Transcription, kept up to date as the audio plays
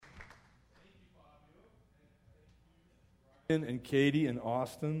and Katie and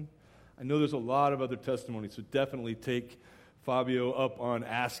Austin. I know there's a lot of other testimonies, so definitely take Fabio up on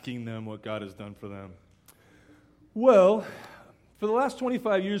asking them what God has done for them. Well, for the last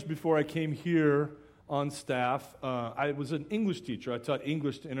 25 years before I came here on staff, I was an English teacher. I taught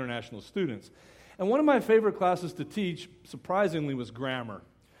English to international students. And one of my favorite classes to teach, surprisingly, was grammar.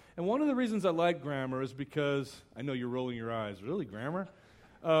 And one of the reasons I like grammar is because, I know you're rolling your eyes, really, grammar?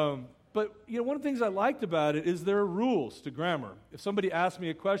 But one of the things I liked about it is there are rules to grammar. If somebody asks me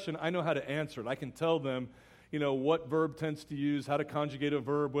a question, I know how to answer it. I can tell them, what verb tense to use, how to conjugate a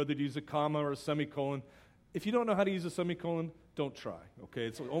verb, whether to use a comma or a semicolon. If you don't know how to use a semicolon, don't try, okay?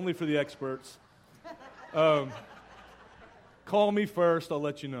 It's only for the experts. Call me first, I'll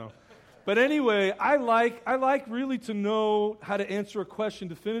let you know. But anyway, I like really to know how to answer a question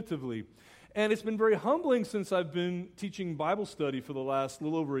definitively. And it's been very humbling since I've been teaching Bible study for the last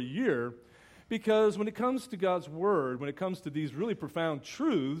little over a year, because when it comes to God's Word, when it comes to these really profound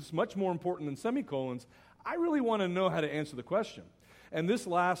truths, much more important than semicolons, I really want to know how to answer the question. And this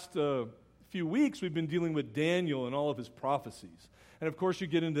last few weeks, we've been dealing with Daniel and all of his prophecies. And of course, you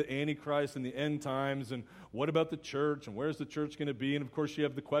get into Antichrist and the end times, and what about the church, and where's the church going to be? And of course, you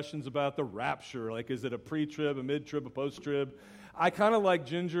have the questions about the rapture, like is it a pre-trib, a mid-trib, a post-trib? I kind of like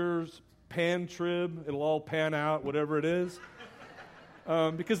Ginger's pan-trib. It'll all pan out, whatever it is,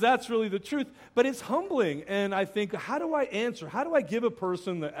 because that's really the truth. But it's humbling, and I think, how do I answer? How do I give a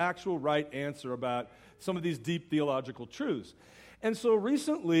person the actual right answer about some of these deep theological truths? And so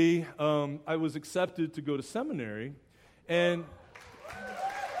recently, I was accepted to go to seminary, and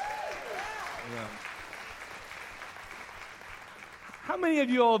how many of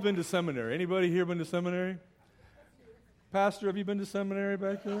you all have been to seminary? Anybody here been to seminary? Pastor, have you been to seminary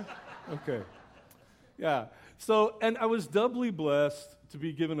back there? Okay. Yeah. So, and I was doubly blessed to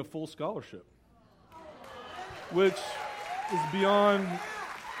be given a full scholarship, which is beyond,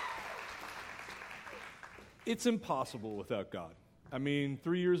 it's impossible without God. I mean,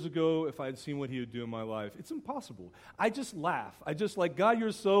 3 years ago, if I had seen what he would do in my life, it's impossible. I just laugh. I just like, God,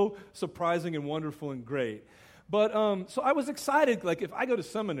 you're so surprising and wonderful and great. But, so I was excited, like, if I go to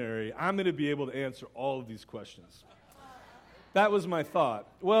seminary, I'm going to be able to answer all of these questions. That was my thought.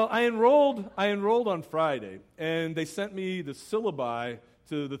 Well, I enrolled on Friday, and they sent me the syllabi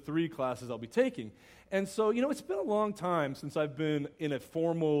to the 3 classes I'll be taking. And so, it's been a long time since I've been in a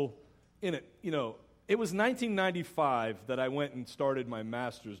formal, it was 1995 that I went and started my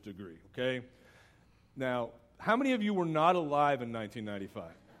master's degree, okay? Now, how many of you were not alive in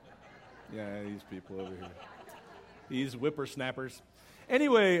 1995? Yeah, these people over here. These whippersnappers.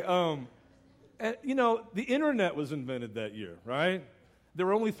 Anyway, the internet was invented that year, right? There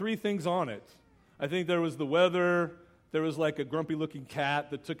were only 3 things on it. I think there was the weather, there was like a grumpy-looking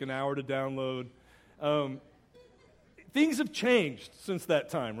cat that took an hour to download. Things have changed since that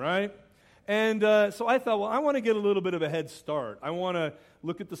time, right? And so I thought, well, I want to get a little bit of a head start. I want to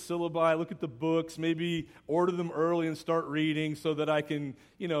look at the syllabi, look at the books, maybe order them early and start reading so that I can,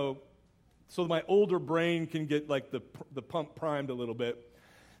 so my older brain can get like the pump primed a little bit.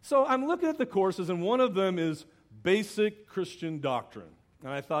 So I'm looking at the courses, and one of them is Basic Christian Doctrine.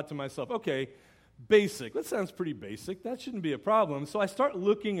 And I thought to myself, okay, basic, that sounds pretty basic. That shouldn't be a problem. So I start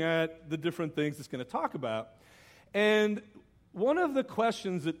looking at the different things it's going to talk about. And one of the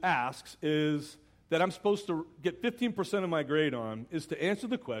questions it asks is that I'm supposed to get 15% of my grade on is to answer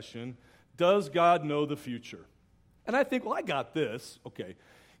the question, does God know the future? And I think, well, I got this. Okay.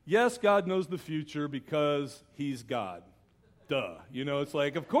 Yes, God knows the future because he's God. Duh. It's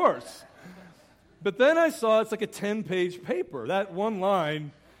like, of course. But then I saw it's like a 10-page paper. That one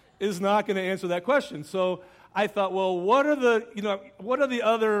line is not going to answer that question. So I thought, well, what are the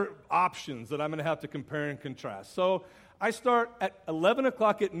other options that I'm going to have to compare and contrast? So I start at 11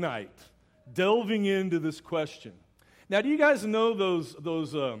 o'clock at night delving into this question. Now, do you guys know those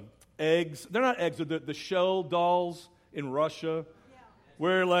eggs? They're not eggs, they're the shell dolls in Russia,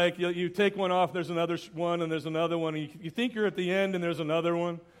 where like you take one off, there's another one, and there's another one, and you think you're at the end, and there's another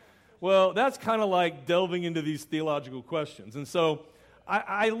one. Well, that's kind of like delving into these theological questions. And so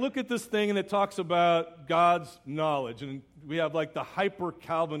I look at this thing, and it talks about God's knowledge, and we have like the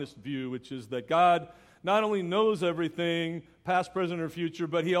hyper-Calvinist view, which is that God not only knows everything, past, present, or future,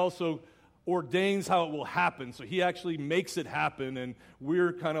 but he also ordains how it will happen. So he actually makes it happen, and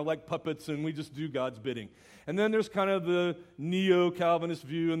we're kind of like puppets, and we just do God's bidding. And then there's kind of the neo-Calvinist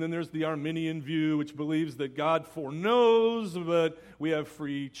view, and then there's the Arminian view, which believes that God foreknows, but we have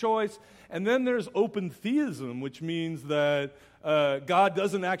free choice. And then there's open theism, which means that God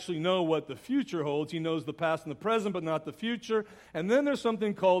doesn't actually know what the future holds. He knows the past and the present, but not the future. And then there's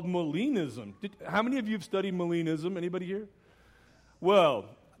something called Molinism. How many of you have studied Molinism? Anybody here? Well,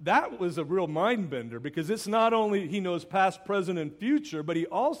 that was a real mind bender because it's not only he knows past, present, and future, but he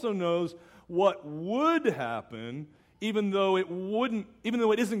also knows what would happen even though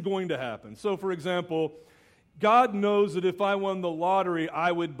it isn't going to happen. So, for example, God knows that if I won the lottery,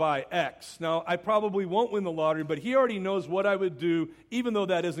 I would buy X. Now, I probably won't win the lottery, but he already knows what I would do even though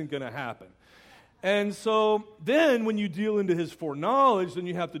that isn't going to happen. And so then when you deal into his foreknowledge, then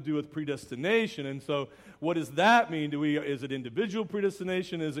you have to do with predestination. And so what does that mean? Is it individual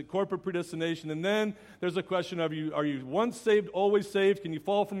predestination? Is it corporate predestination? And then there's a question of are you once saved, always saved? Can you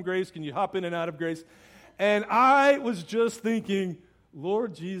fall from grace? Can you hop in and out of grace? And I was just thinking,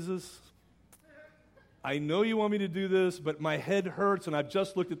 Lord Jesus, I know you want me to do this, but my head hurts and I've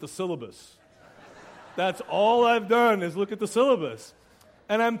just looked at the syllabus. That's all I've done is look at the syllabus.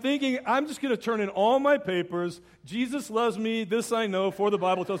 And I'm thinking, I'm just going to turn in all my papers. Jesus loves me, this I know, for the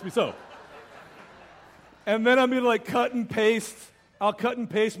Bible tells me so. And then I'm going to cut and paste. I'll cut and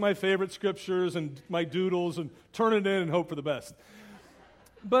paste my favorite scriptures and my doodles and turn it in and hope for the best.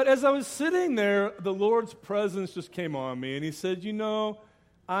 But as I was sitting there, the Lord's presence just came on me, and he said,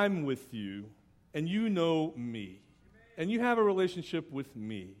 I'm with you, and you know me, and you have a relationship with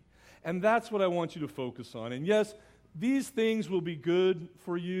me. And that's what I want you to focus on. And yes, these things will be good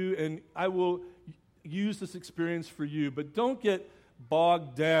for you, and I will use this experience for you, but don't get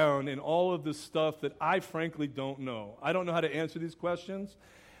bogged down in all of this stuff that I frankly don't know. I don't know how to answer these questions,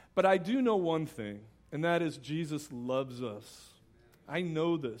 but I do know one thing, and that is Jesus loves us. I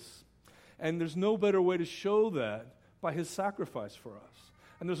know this, and there's no better way to show that by his sacrifice for us.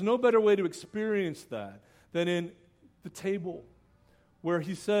 And there's no better way to experience that than in the table, where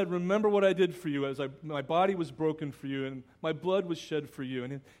he said, remember what I did for you as my body was broken for you and my blood was shed for you.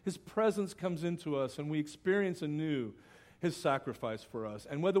 And his presence comes into us and we experience anew his sacrifice for us.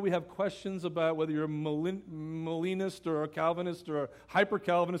 And whether we have questions about whether you're a Molinist or a Calvinist or a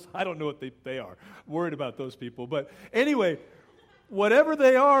hyper-Calvinist, I don't know what they are. Worried about those people. But anyway, whatever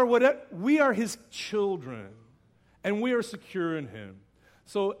they are, we are his children and we are secure in him.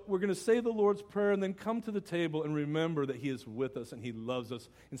 So we're going to say the Lord's Prayer and then come to the table and remember that he is with us and he loves us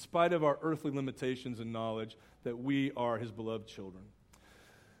in spite of our earthly limitations and knowledge that we are his beloved children.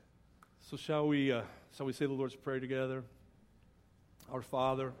 So shall we say the Lord's Prayer together? Our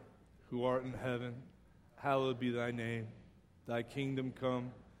Father, who art in heaven, hallowed be thy name. Thy kingdom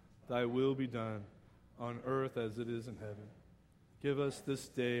come, thy will be done, on earth as it is in heaven. Give us this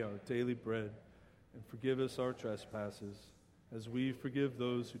day our daily bread, and forgive us our trespasses, as we forgive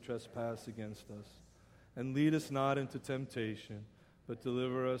those who trespass against us. And lead us not into temptation, but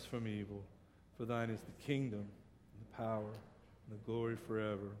deliver us from evil. For thine is the kingdom, and the power, and the glory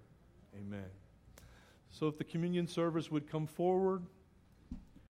forever. Amen. So if the communion servers would come forward.